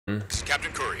This is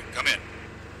Captain Curry. Come in.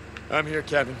 I'm here,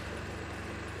 Captain.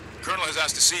 The Colonel has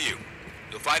asked to see you.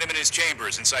 You'll find him in his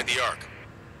chambers inside the Ark.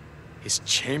 His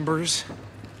chambers?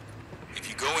 If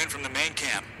you go in from the main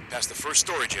camp, past the first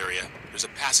storage area, there's a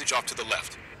passage off to the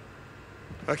left.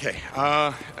 Okay,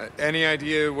 any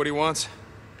idea what he wants?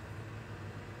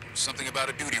 Something about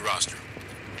a duty roster.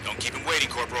 Don't keep him waiting,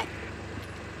 Corporal.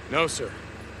 No, sir.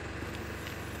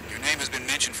 Your name has been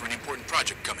mentioned for an important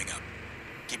project coming up.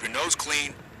 Keep your nose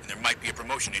clean, and there might be a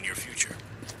promotion in your future.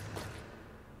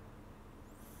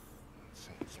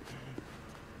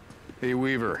 Hey,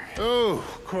 Weaver. Oh,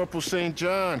 Corporal St.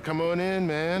 John, come on in,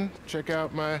 man. Check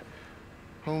out my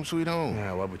home sweet home.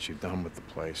 Yeah, I love what you've done with the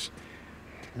place.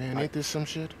 Man, ain't this some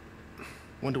shit?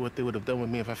 Wonder what they would have done with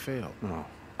me if I failed. Oh,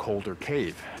 colder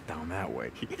cave down that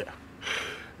way. Yeah,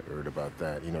 I heard about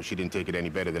that. You know, she didn't take it any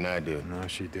better than I did. No,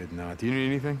 she did not. Do you need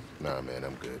anything? Nah, man,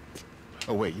 I'm good.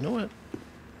 Oh, wait, you know what?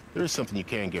 There is something you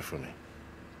can get from me.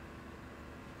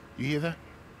 You hear that?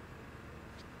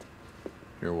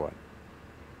 Hear what?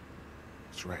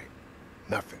 That's right.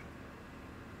 Nothing.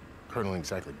 Colonel ain't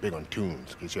exactly big on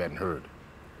tunes, in case you hadn't heard.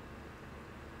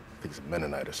 I think it's a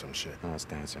Mennonite or some shit. No, it's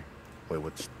dancing. Wait,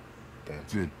 what's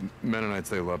dancing? Dude, Mennonites,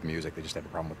 they love music. They just have a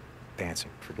problem with dancing.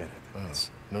 Forget it. Oh,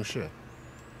 no shit.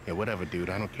 Yeah, whatever, dude.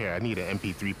 I don't care. I need an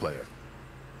MP3 player.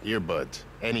 Earbuds.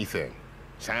 Anything.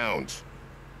 Sounds.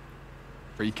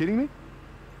 Are you kidding me?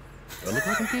 Do I look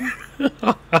like I'm kidding?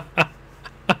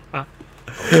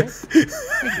 Okay.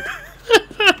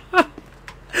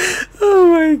 Oh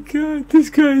my god, this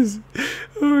guy's...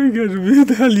 Oh my god, where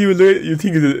the hell you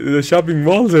think the shopping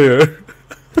malls are here?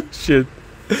 Shit.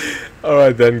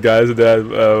 Alright then, guys,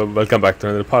 welcome back to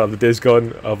another part of the Days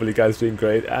Gone. Hopefully you guys doing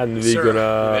great, and we're Sir,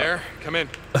 gonna... you there? Come in.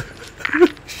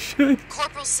 Shit.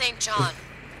 Corporal St. John,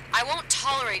 I won't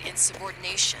tolerate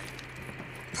insubordination.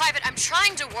 Private, I'm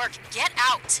trying to work. Get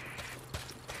out!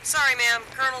 Sorry, ma'am.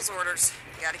 Colonel's orders.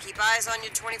 Gotta keep eyes on you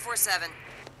 24/7.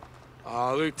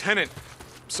 Lieutenant.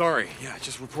 Sorry, yeah,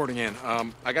 just reporting in.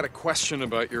 I got a question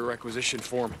about your requisition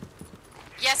form.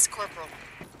 Yes, Corporal.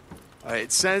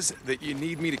 It says that you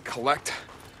need me to collect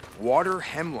water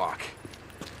hemlock.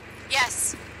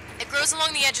 Yes. It grows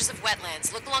along the edges of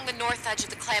wetlands. Look along the north edge of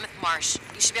the Klamath Marsh.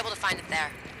 You should be able to find it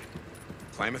there.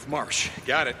 Klamath Marsh.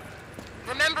 Got it.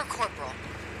 Remember, Corporal,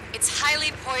 it's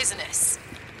highly poisonous.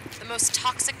 The most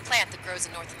toxic plant that grows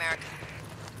in North America.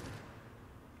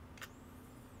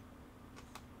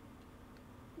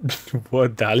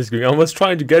 What the hell is going on? I was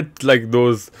trying to get like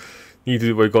those, need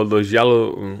to what you call those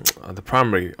yellow, the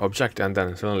primary object, and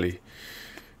then suddenly,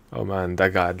 oh man,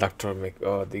 that guy, doctor,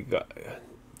 the guy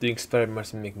doing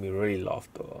experiments make me really laugh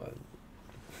though.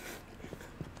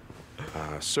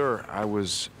 Sir, I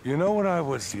was... You know, when I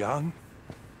was young,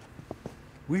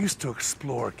 we used to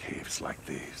explore caves like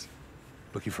these,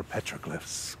 looking for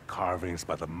petroglyphs, carvings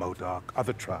by the Modoc,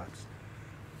 other tribes,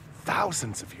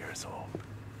 thousands of years old.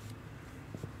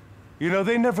 You know,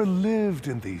 they never lived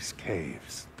in these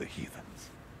caves, the heathens.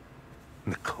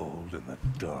 In the cold and the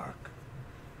dark.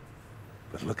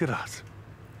 But look at us.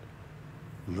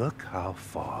 Look how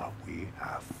far we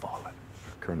have fallen.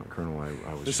 Colonel,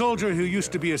 I was... The soldier who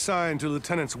used to be assigned to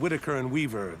Lieutenants Whitaker and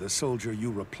Weaver, the soldier you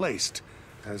replaced,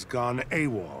 has gone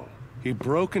AWOL. He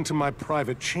broke into my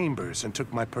private chambers and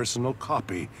took my personal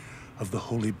copy of the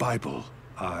Holy Bible.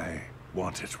 I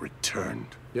want it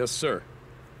returned. Yes, sir.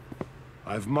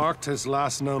 I've marked his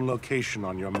last known location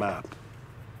on your map.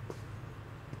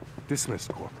 Dismissed,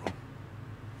 Corporal.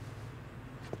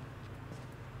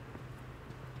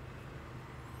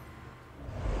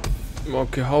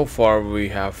 Okay, how far we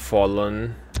have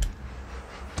fallen?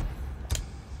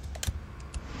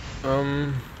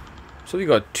 So we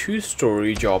got 2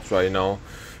 story jobs right now.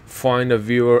 Find a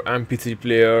viewer, MP3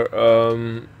 player.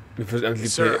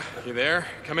 Sir, you there?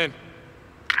 Come in.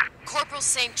 Corporal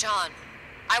St. John,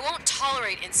 I won't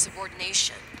tolerate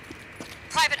insubordination.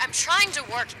 Private, I'm trying to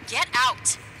work. Get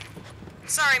out!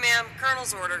 Sorry, ma'am.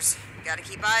 Colonel's orders. Gotta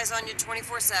keep eyes on you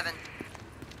 24/7.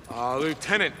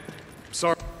 Lieutenant.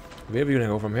 Sorry. Where are we gonna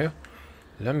go from here?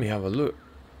 Let me have a look.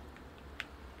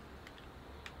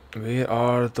 Where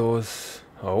are those?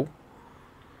 Oh.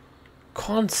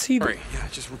 Can't see them. Sorry, yeah,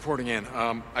 just reporting in.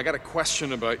 I got a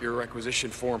question about your requisition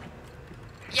form.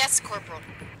 Yes, Corporal.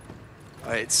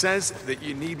 It says that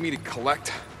you need me to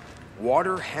collect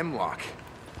water hemlock.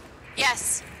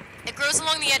 Yes. It grows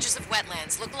along the edges of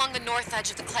wetlands. Look along the north edge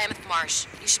of the Klamath Marsh.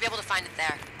 You should be able to find it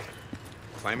there.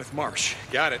 Klamath Marsh.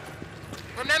 Got it.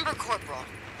 Remember, Corporal,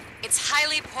 it's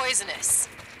highly poisonous.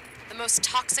 The most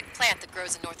toxic plant that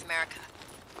grows in North America.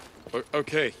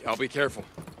 Okay, I'll be careful.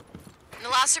 And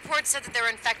the last report said that there were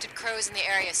infected crows in the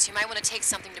area, so you might want to take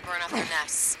something to burn out their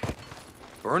nests.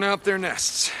 Burn out their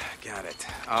nests. Got it.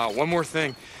 One more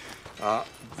thing.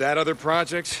 That other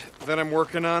project that I'm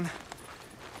working on,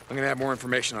 I'm gonna have more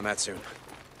information on that soon.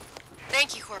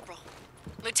 Thank you, Corporal.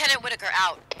 Lieutenant Whitaker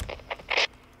out.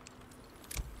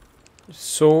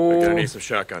 So I'm gonna need some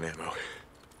shotgun ammo.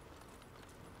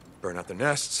 Burn out the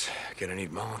nests. Gonna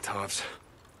need Molotovs.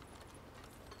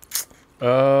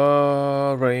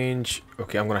 range.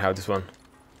 Okay, I'm gonna have this one.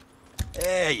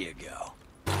 There you go.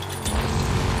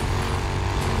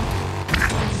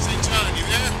 St. John, you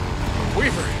there?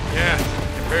 Weaver, yeah.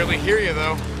 Can barely hear you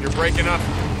though. You're breaking up.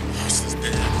 This is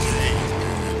dead. Hey,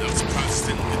 that was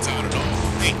Protestant. It's out at all.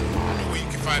 Hey, I know where you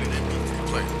can find an MP3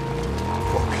 player.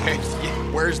 Okay,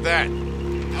 yeah. Where's that?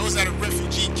 I was at a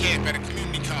refugee camp at a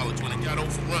community college when it got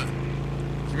overrun.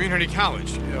 Community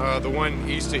College. The one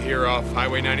east of here off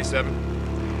Highway 97?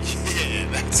 Yeah,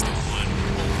 that's the one.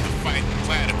 Over the fighting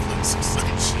platypus or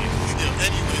some shit.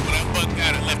 Anyway, when I bugged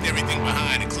out, I left everything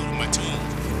behind, including my tools.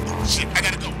 Shit, I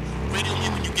gotta go. Radio me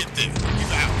when you get there. You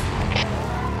out.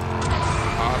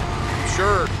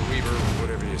 Sure, Weaver.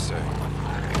 Whatever you say.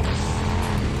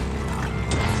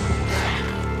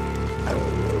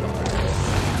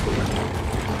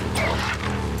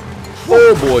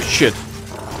 Oh boy, shit.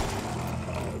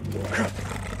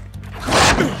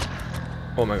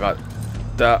 Oh my god.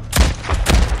 That.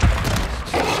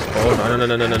 Oh no no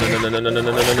no no no no no no no no no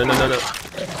no no no no no.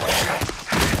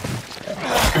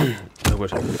 No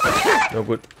good. No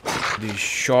good. The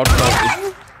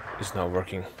shotgun is not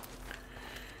working.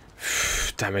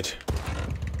 Damn it.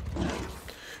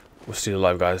 We're still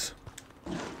alive, guys.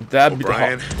 That'd be the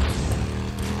O'Brien.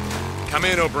 Come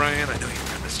in, O'Brien. I know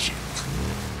you're on this channel.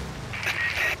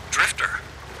 Drifter,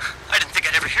 I didn't think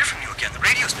I'd ever hear from you again. The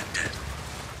radio's been dead.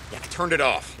 Yeah, I turned it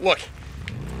off. Look,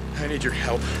 I need your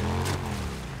help.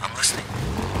 I'm listening.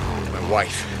 My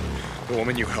wife, the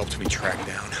woman you helped me track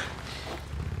down.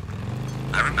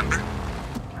 I remember.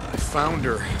 I found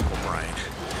her, O'Brien.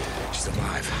 She's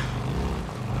alive.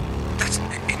 That's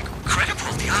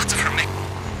incredible. The odds of her making...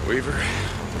 Weaver,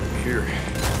 I'm here.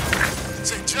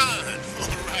 St. John. All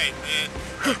right, man.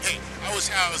 Hey, I was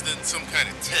housed in some kind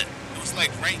of tent. It was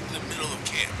like right in the middle of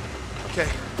camp. Okay.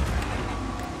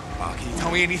 Can you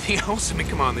tell me anything else? I mean,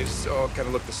 come on, they just all kind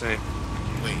of look the same.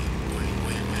 Wait.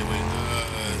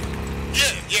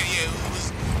 Yeah. It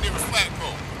was near a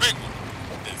flagpole. Big one.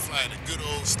 They fly the good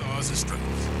old stars and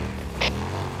stripes.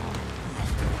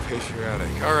 Patriotic.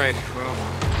 All right, well,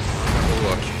 have a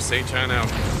look. St. John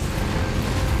out.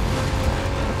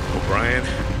 O'Brien.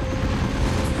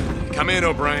 Come in,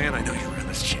 O'Brien. I know you're on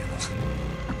this channel.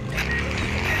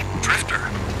 Drifter,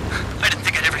 I didn't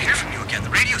think I'd ever hear from you again. The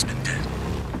radio's been dead.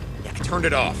 Yeah, I turned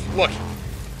it off. Look,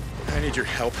 I need your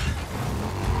help.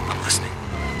 I'm listening.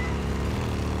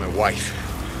 My wife,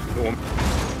 the woman...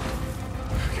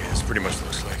 Okay, this pretty much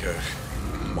looks like a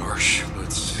marsh.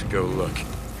 Let's go look.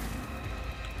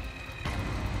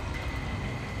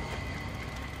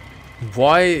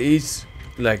 Why is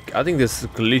like I think there's a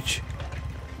glitch.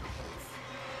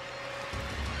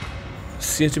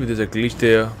 Seems to be there's a glitch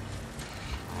there.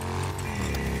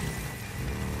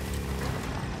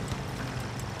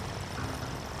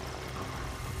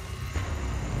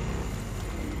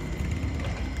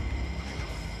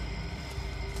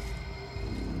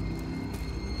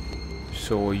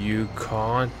 So you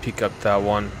can't pick up that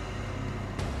one,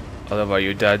 otherwise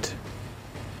you're dead.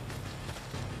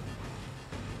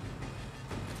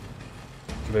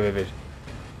 Wait.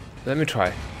 Let me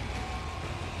try.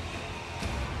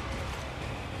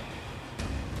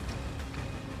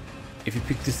 If you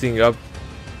pick this thing up.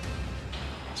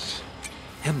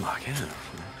 Hemlock, yeah.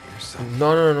 Here's some.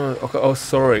 No. Okay. Oh,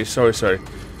 sorry. So sorry.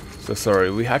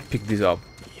 We had to pick this up.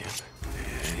 Yep.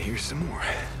 And here's some more.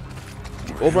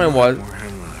 O'Brien was. More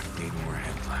hemlock. Need more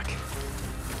hemlock.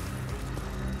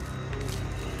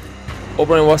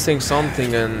 O'Brien was saying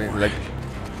something and like.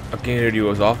 Again, radio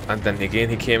was off, and then again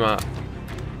he came out.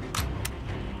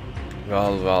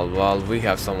 Well, we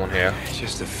have someone here.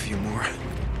 Just a few more.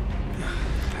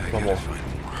 One more. Find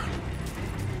more.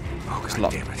 Oh,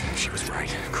 God damn it. She was right.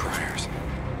 Criers.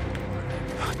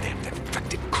 Oh, damn, that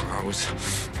infected crows.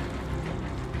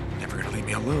 Never gonna leave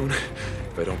me alone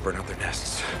if I don't burn out their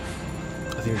nests.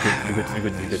 I think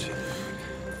we're good.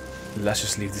 Let's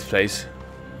just leave this place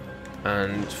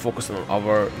and focus on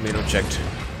our main object.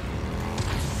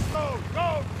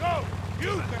 Go!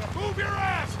 You better move your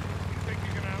ass! You think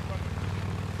you can outrun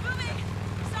me? Moving!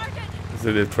 Sergeant!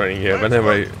 So they're training here. Let's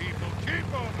Whenever go, people. Keep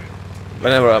moving.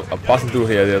 Whenever I'm passing through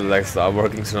here, their legs start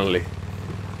working suddenly.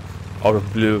 Out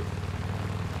of blue.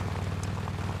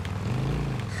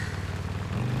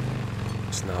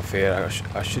 fair.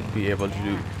 I should be able to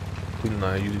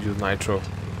use nitro.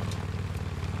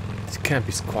 This camp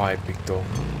is quite big though.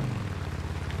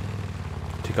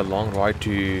 Take a long ride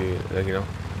to, you know.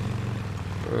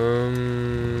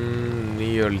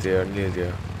 Nearly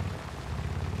there.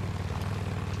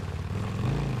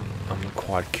 I'm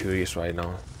quite curious right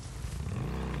now.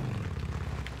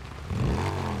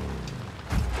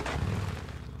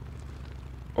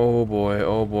 Oh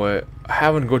boy. I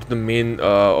haven't got to the main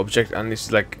object, and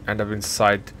it's like end up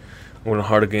inside. I'm gonna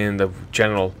hurt again in the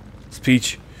general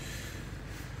speech.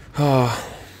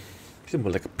 He's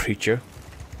more like a preacher.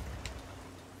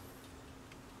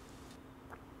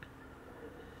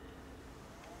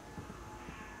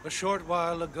 A short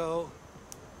while ago,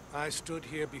 I stood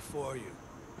here before you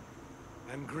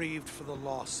and grieved for the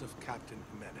loss of Captain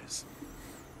Jimenez,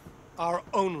 our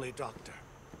only doctor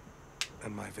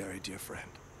and my very dear friend.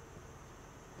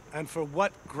 And for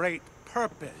what great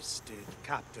purpose did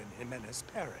Captain Jimenez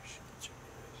perish?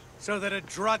 So that a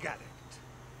drug addict,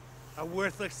 a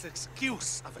worthless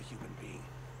excuse of a human being,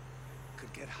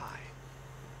 could get high.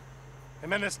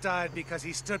 Jimenez died because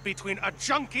he stood between a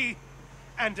junkie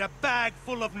and a bag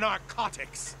full of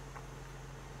narcotics.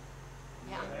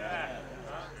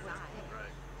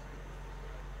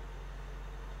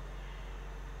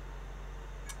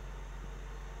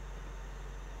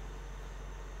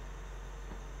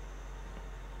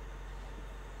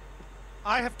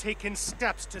 I have taken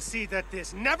steps to see that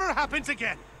this never happens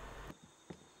again.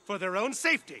 For their own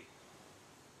safety,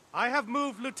 I have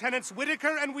moved Lieutenants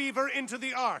Whitaker and Weaver into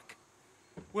the Ark,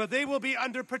 where they will be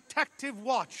under protective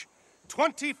watch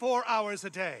 24 hours a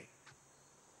day.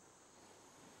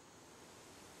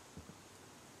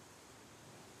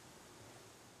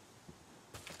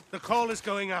 The call is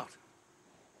going out.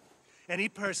 Any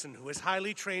person who has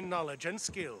highly trained knowledge and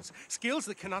skills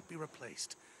that cannot be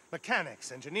replaced,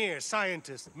 mechanics, engineers,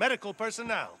 scientists, medical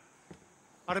personnel,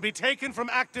 are to be taken from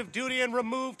active duty and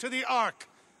removed to the Ark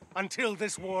until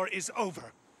this war is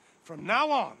over. From now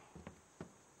on,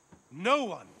 no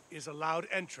one is allowed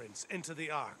entrance into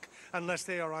the Ark unless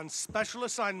they are on special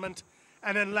assignment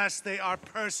and unless they are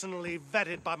personally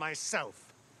vetted by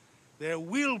myself. There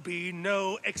will be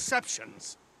no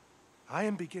exceptions. I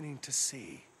am beginning to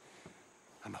see,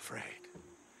 I'm afraid,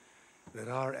 that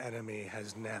our enemy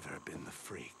has never been the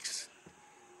freaks.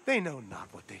 They know not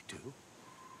what they do.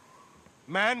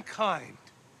 Mankind,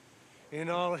 in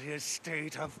all his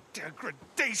state of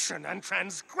degradation and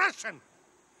transgression,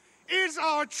 is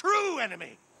our true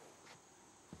enemy.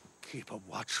 Keep a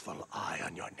watchful eye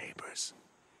on your neighbors.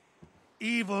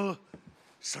 Evil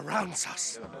surrounds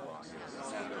us.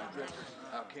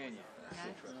 How can you?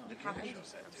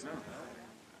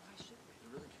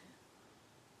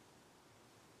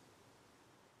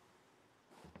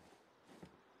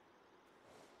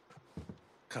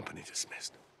 Company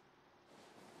dismissed.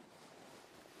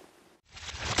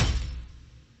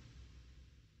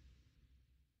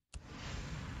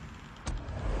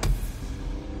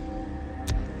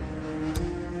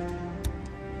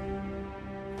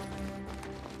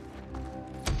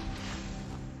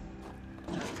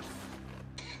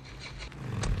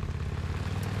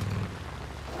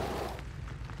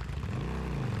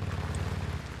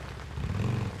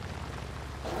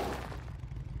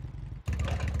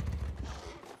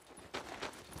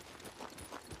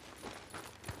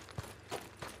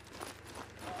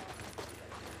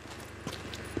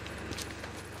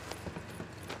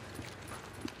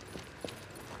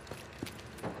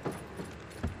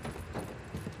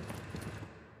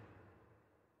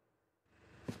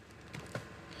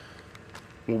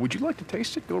 Well, would you like to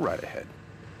taste it? Go right ahead.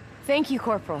 Thank you,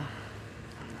 Corporal.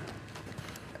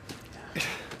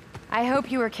 I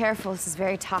hope you were careful. This is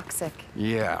very toxic.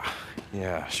 Yeah,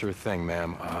 sure thing,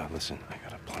 ma'am. Listen, I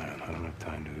got a plan. I don't have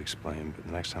time to explain, but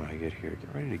the next time I get here,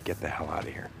 get ready to get the hell out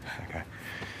of here, okay?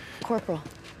 Corporal.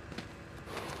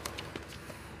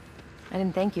 I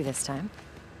didn't thank you this time.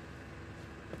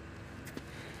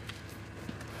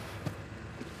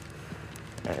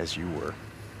 As you were.